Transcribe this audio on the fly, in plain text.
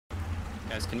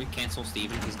Guys, can we cancel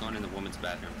Steven? He's going in the woman's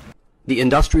bathroom. The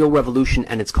Industrial Revolution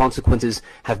and its consequences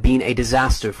have been a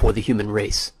disaster for the human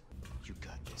race. You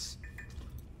got this.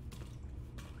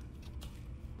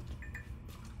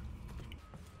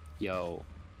 Yo.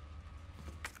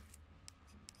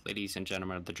 Ladies and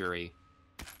gentlemen of the jury.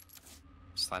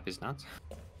 Slap his nuts.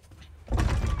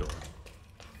 Door.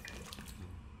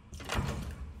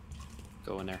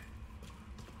 Go in there.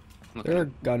 There are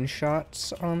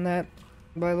gunshots on that,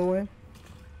 by the way.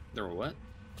 There were what?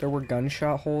 There were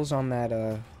gunshot holes on that,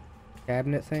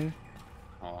 cabinet thing.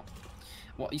 Oh.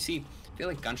 Well, you see, I feel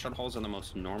like gunshot holes are the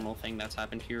most normal thing that's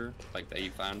happened here, like, that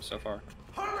you found so far.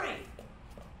 Hurry!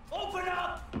 Open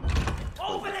up!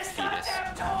 Open this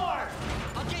goddamn door!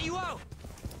 I'll get you out!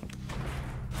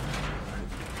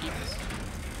 Jesus.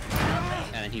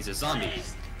 And then he's a zombie.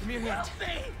 Please. Give me your hand.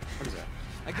 What is that?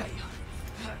 I got you.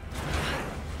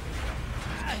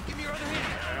 Give me your other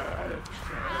hand.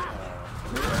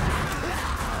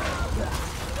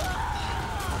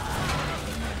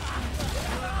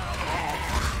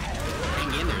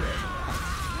 Hang in there.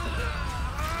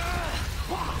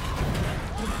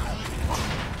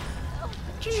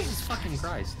 Jesus fucking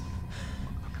Christ.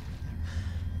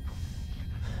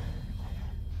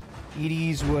 It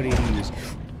is what it is.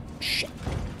 Shit.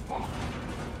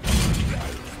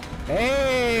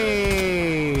 Hey!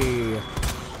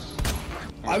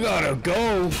 I gotta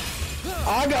go!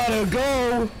 I gotta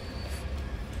go!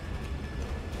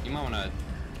 You might wanna...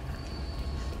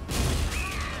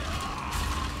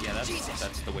 Yeah,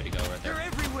 that's the way to go right there. They're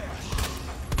everywhere.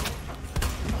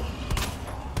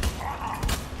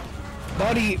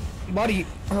 Buddy,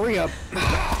 hurry up.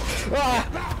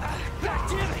 Ah! God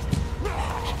damn it!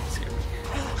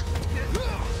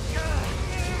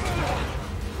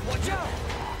 Watch out!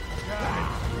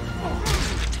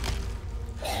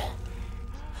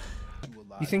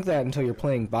 You think that until you're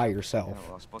playing by yourself. Yeah,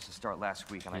 well, I was supposed to start last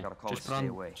week, and I got a call to stay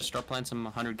away. Just start playing some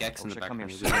 100 Gecs in the Come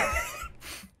background. here,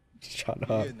 Shut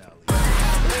up.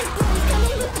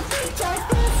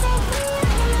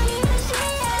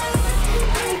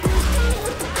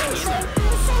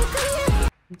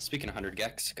 Speaking of 100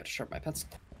 Gecs, gotta sharpen my pencil.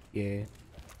 Yeah.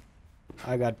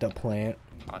 I got the plant.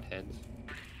 Hothead.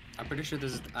 I'm pretty sure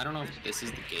this is... I don't know if this is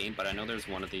the game, but I know there's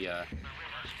one of the,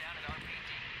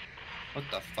 What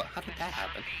the fuck? How did that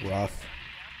happen? Rough.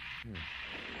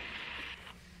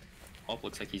 Oh,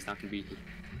 looks like he's not gonna be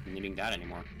needing that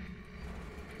anymore.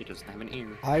 He doesn't have an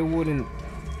ear. I wouldn't...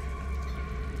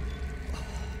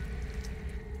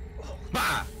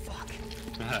 Bah! Fuck.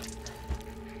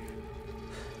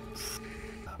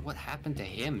 What happened to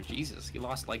him? Jesus, he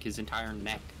lost like his entire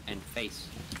neck and face.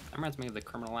 That reminds me of the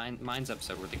Criminal Minds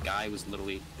episode where the guy was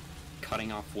literally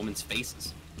cutting off women's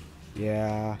faces.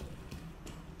 Yeah.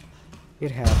 It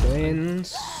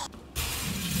happens.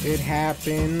 It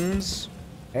happens.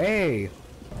 Hey!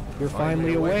 You're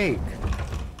finally awake.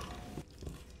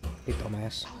 Hey,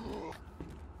 dumbass.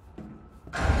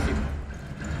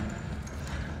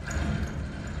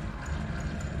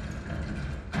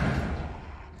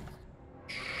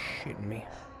 Shitting me.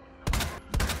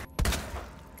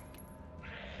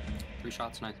 3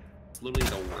 shots, nice. It's literally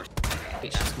the worst. Hey,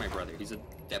 ask my brother. He's a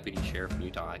deputy sheriff in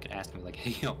Utah. I could ask him, like,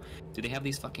 hey, yo, do they have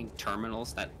these fucking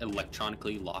terminals that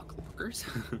electronically lock lockers?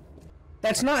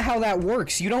 That's not how that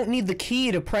works. You don't need the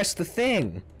key to press the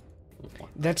thing.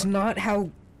 That's not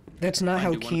how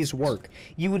keys work.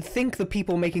 You would think the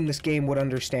people making this game would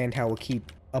understand how a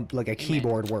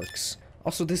keyboard works.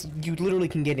 Also, you literally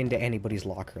can get into anybody's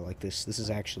locker like this. This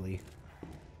is actually...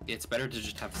 It's better to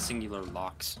just have singular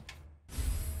locks.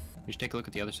 You should take a look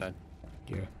at the other side.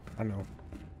 Yeah, I know.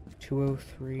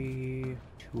 203,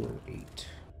 208.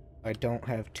 I don't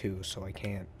have 2, so I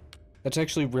can't. That's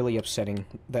actually really upsetting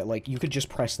that, like, you could just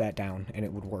press that down and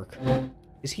it would work.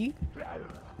 Is he?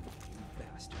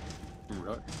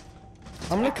 I'm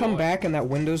gonna come back and that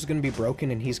window's gonna be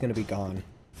broken and he's gonna be gone.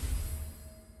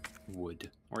 Wood.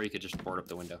 Or you could just board up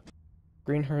the window.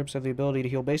 Green herbs have the ability to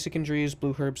heal basic injuries.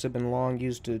 Blue herbs have been long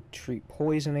used to treat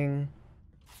poisoning.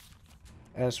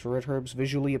 As for red herbs,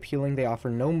 visually appealing, they offer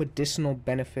no medicinal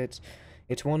benefits.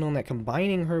 It's well known that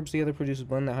combining herbs together produces a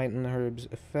blend that heightens the herbs'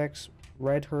 effects.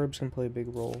 Red herbs can play a big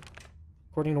role.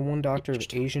 According to one doctor of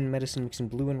Asian medicine, mixing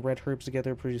blue and red herbs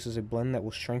together produces a blend that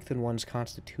will strengthen one's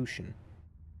constitution.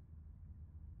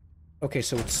 Okay,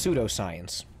 so it's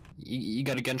pseudoscience. You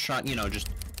got a gunshot, you know, just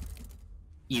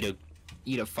eat a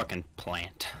fucking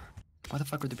plant. Why the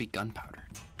fuck would there be gunpowder?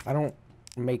 I don't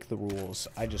make the rules,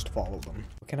 I just follow them.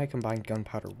 What can I combine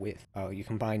gunpowder with? Oh, you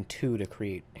combine 2 to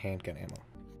create handgun ammo.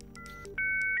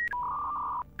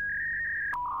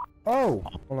 Oh!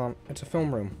 Hold on, it's a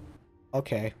film room.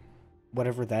 Okay.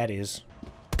 whatever that is.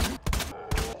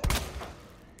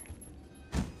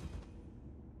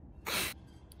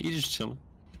 He's just chilling.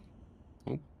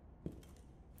 Oh.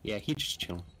 Yeah, he's just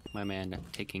chilling. My man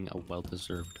taking a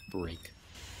well-deserved break.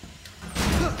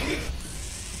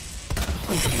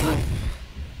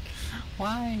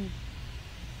 Why?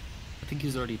 I think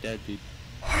he's already dead, dude.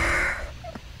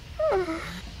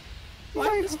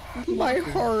 My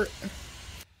heart.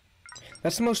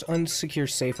 That's the most unsecure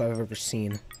safe I've ever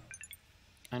seen.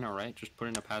 I know, right? Just put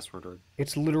in a password or...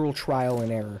 It's literal trial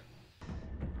and error.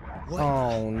 What?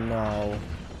 Oh no.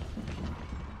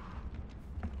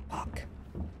 Fuck.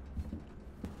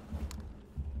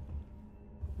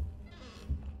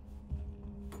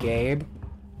 Gabe?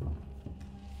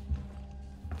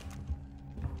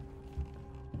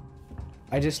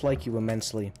 I dislike you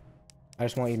immensely. I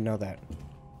just want you to know that.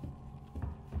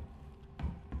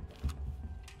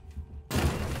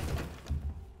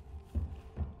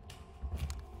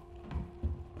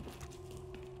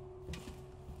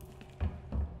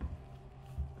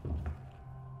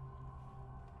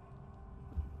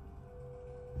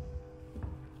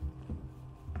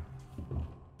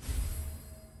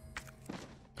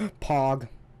 Pog.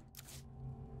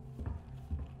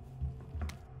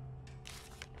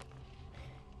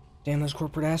 Damn those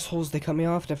corporate assholes, they cut me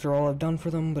off after all I've done for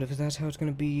them, but if that's how it's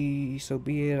gonna be, so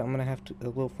be it. I'm gonna have a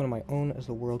little fun of my own as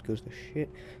the world goes to shit.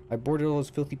 I boarded all those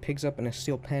filthy pigs up in a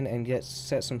steel pen and yet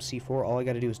set some C4. All I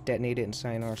gotta do is detonate it and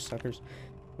sayonara, suckers.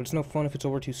 But it's no fun if it's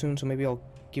over too soon, so maybe I'll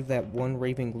give that one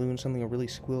raving loon something to really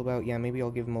squeal about. Yeah, maybe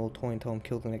I'll give him a little toy and tell him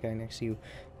kill the guy next to you.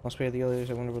 I'll spare the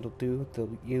others. I wonder what he'll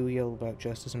do. You yell about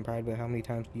justice and pride, but how many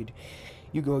times did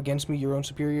you go against me, your own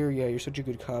superior? Yeah, you're such a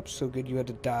good cop. So good you had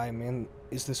to die, man.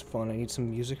 Is this fun? I need some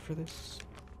music for this.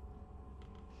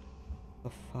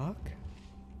 The fuck?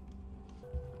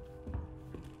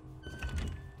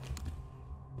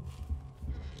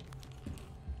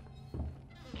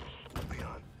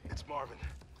 Leon, it's Marvin.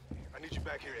 I need you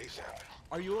back here ASAP.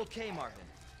 Are you okay, Marvin?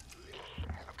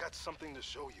 I've got something to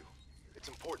show you. It's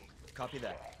important. Copy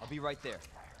that. I'll be right there.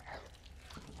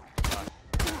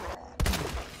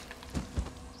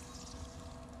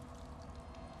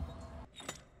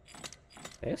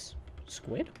 This?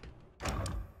 Squid?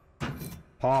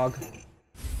 Pog.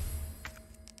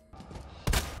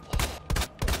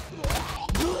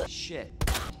 Shit.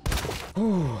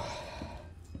 Ooh.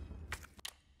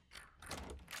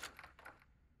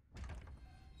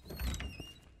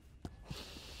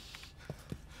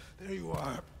 There you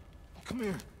are. Come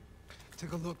here.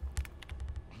 Take a look.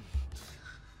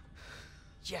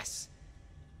 Yes.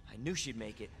 I knew she'd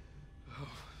make it. Oh,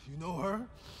 you know her?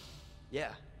 Yeah.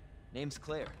 Name's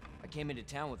Claire. I came into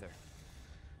town with her.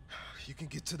 You can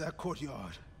get to that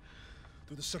courtyard.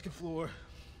 Through the second floor.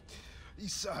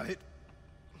 East side.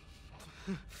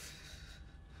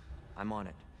 I'm on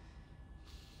it.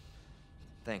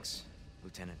 Thanks,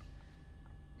 Lieutenant.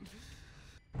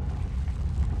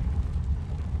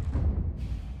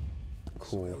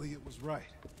 Cool. So Elliot was right.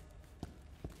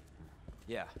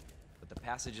 Yeah, but the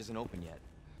passage isn't open yet.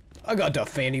 I got the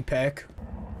fanny pack.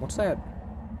 What's that?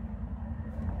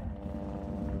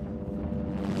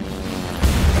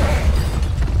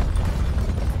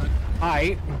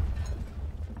 Hi.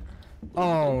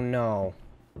 Oh no.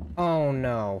 Oh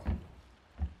no.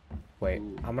 Wait,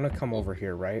 I'm gonna come over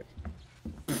here, right?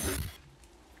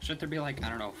 Should there be like, I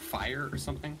don't know, fire or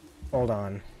something? Hold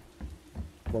on.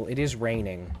 Well, it is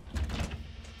raining.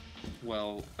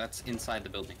 Well, that's inside the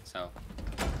building, so.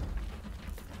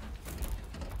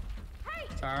 Hey!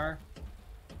 Tsar?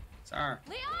 Tsar.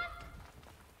 Leon?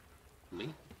 Lee?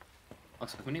 Oh,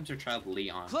 so who names her child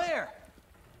Leon? Claire!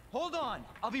 Hold on!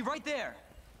 I'll be right there!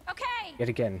 Okay! Yet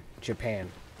again,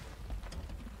 Japan.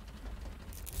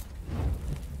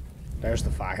 There's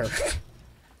the fire.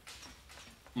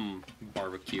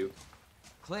 Barbecue.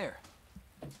 Claire!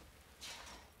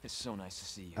 It's so nice to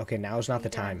see you. Okay, now is not the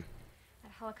time.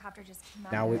 That helicopter just came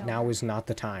out. Now is not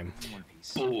the time. One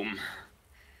piece. Boom.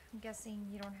 I'm guessing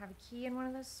you don't have a key in one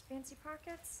of those fancy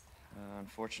pockets?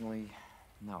 Unfortunately,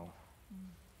 no.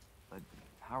 But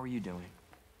how are you doing?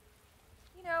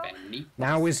 You know, Benny.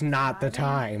 Now is not the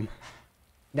time.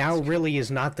 Now really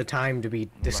is not the time to be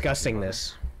discussing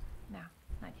this. no,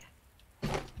 not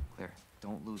yet. Claire,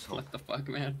 don't lose hope. What the fuck,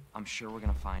 man? I'm sure we're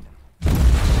gonna find him.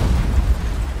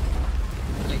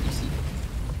 Yeah, you see.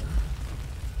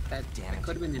 Damn That it.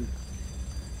 could have been in.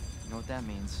 You know what that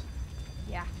means?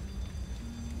 Yeah.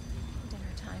 Dinner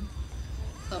time.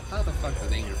 How the fuck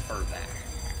would they infer that?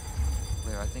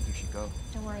 Claire, I think you should go.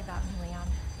 Don't worry about me, Leon.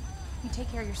 You take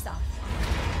care of yourself.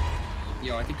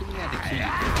 Yo, I think we had the key.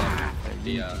 Claire,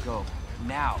 you need to go.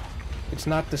 Now! It's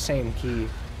not the same key.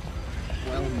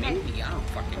 Well, maybe. I don't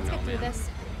fucking Let's know, get through man. this.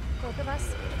 Both of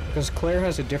us. Because Claire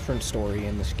has a different story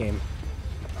in this game.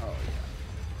 Oh, yeah.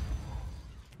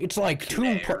 It's like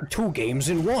two games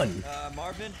in one.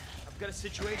 Marvin, I've got a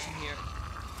situation here.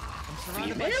 I'm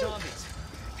surrounded by zombies.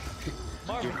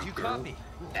 Marvin, do you copy?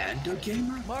 And a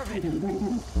gamer?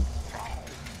 Marvin!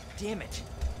 Damn it.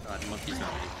 God, monkey's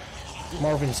not me.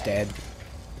 Marvin's dead.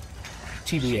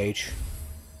 TBH.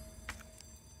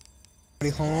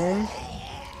 Anybody home?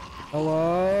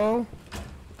 Hello?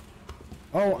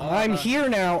 Oh, I'm here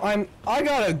now. I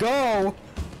gotta go.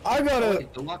 I gotta.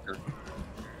 The locker.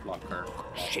 Locker.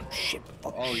 Shit.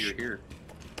 Fuck. Oh, shit, you're here.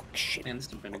 Fuck, shit. Man, this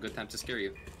would have been a good time to scare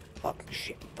you. Fuck.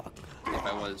 Shit. Fuck. If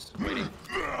I was waiting.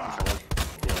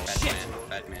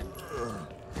 Batman.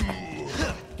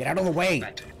 Get out of the way.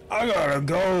 Batman. I gotta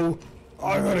go.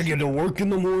 I gotta get to work in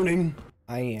the morning.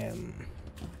 I am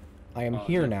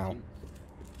here now.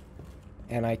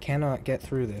 And I cannot get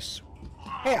through this.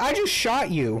 Hey, I just shot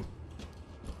you.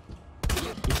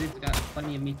 He's got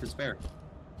plenty of meat to spare.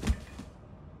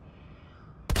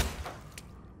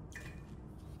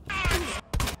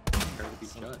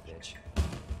 Son of a bitch.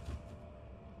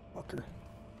 Fucker.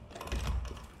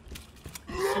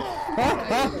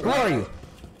 Huh? Who are you?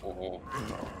 Oh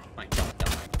my god,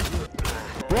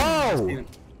 Whoa!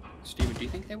 Steven, do you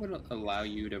think they would allow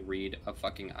you to read a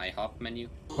fucking IHOP menu?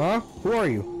 Huh? Who are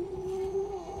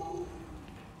you?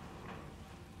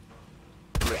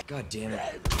 God damn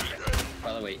it.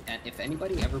 By the way, and if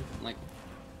anybody ever, like,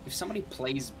 if somebody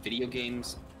plays video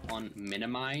games on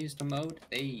minimized mode,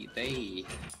 they're going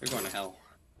to hell.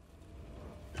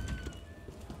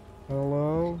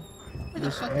 Hello? Where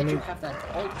the fuck did you have that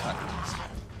alt cut?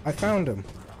 I found him.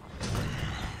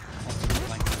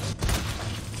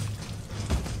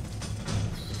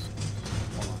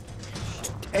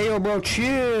 Ayo, bro,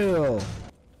 chill.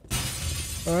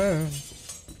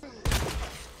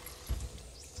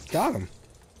 Got him.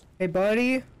 Hey,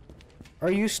 buddy.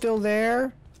 Are you still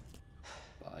there?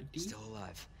 Buddy? Still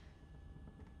alive.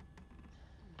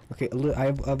 Okay, I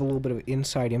have a little bit of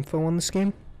inside info on this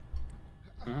game.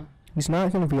 Huh? He's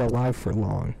not going to be alive for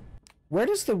long. Where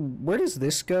does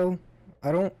this go?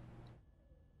 I don't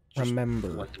remember.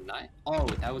 What, the night? Oh,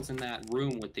 that was in that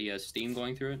room with the steam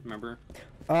going through it, remember?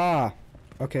 Ah.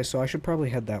 Okay, so I should probably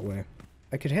head that way.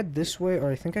 I could head this way, or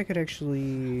I think I could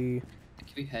actually...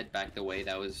 If you head back the way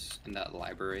that was in that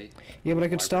library. Yeah, but I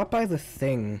could stop by the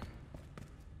thing.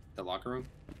 The locker room?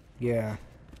 Yeah.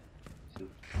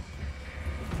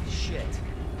 Shit.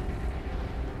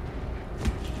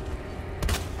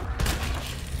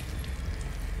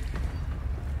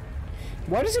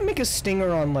 Why does it make a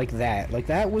stinger on like that? Like,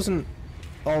 that wasn't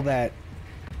all that...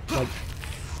 Like,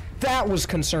 that was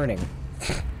concerning.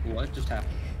 What just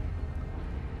happened?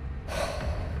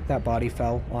 That body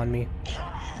fell on me.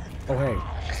 Oh, hey.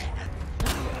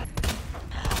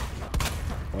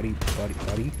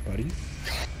 Buddy.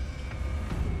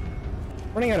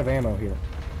 Running out of ammo here.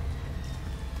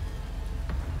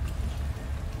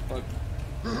 Fuck.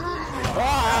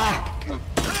 Ah!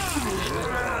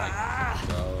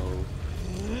 Go.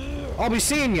 I'll be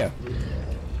seeing you.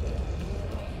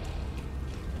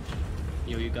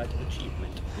 Yo, you got the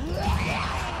achievement.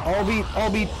 I'll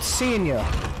be seeing you.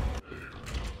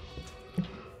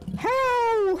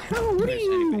 How?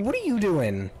 What are you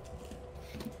doing?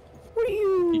 What are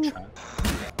you?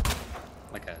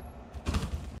 Like a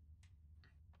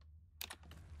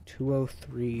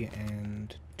 203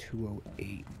 and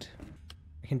 208.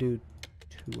 I can do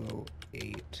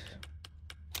 208.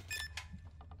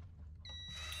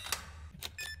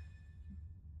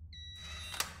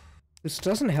 This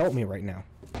doesn't help me right now.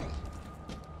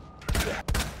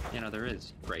 you know there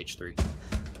is for H3.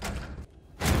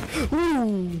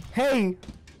 Ooh, hey.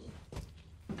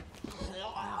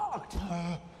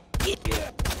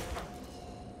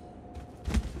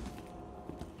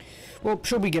 Well,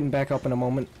 she'll be getting back up in a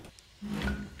moment.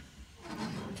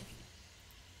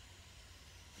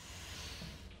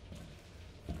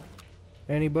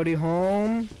 Anybody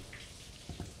home?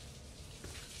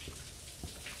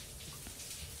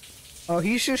 Oh,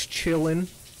 he's just chilling.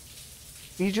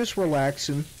 He's just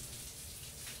relaxing.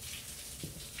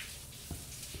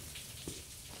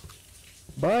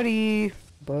 Buddy,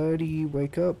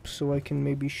 wake up so I can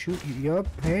maybe shoot you. Yup,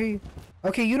 hey.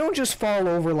 Okay, you don't just fall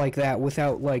over like that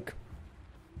without, like...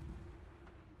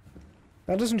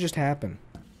 That doesn't just happen.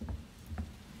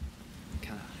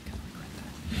 Kinda regret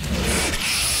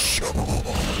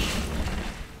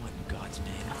What in God's name?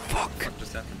 Fuck. that. What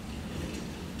just happened?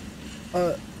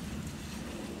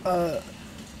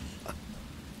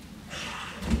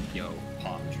 Yo,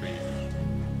 palm tree.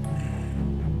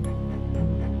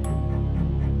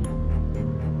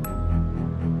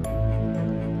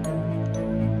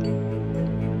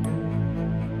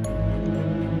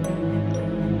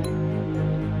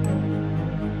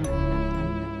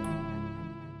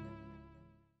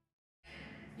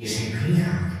 You say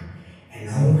peacock, and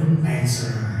no one bats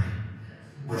an eye.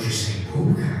 But you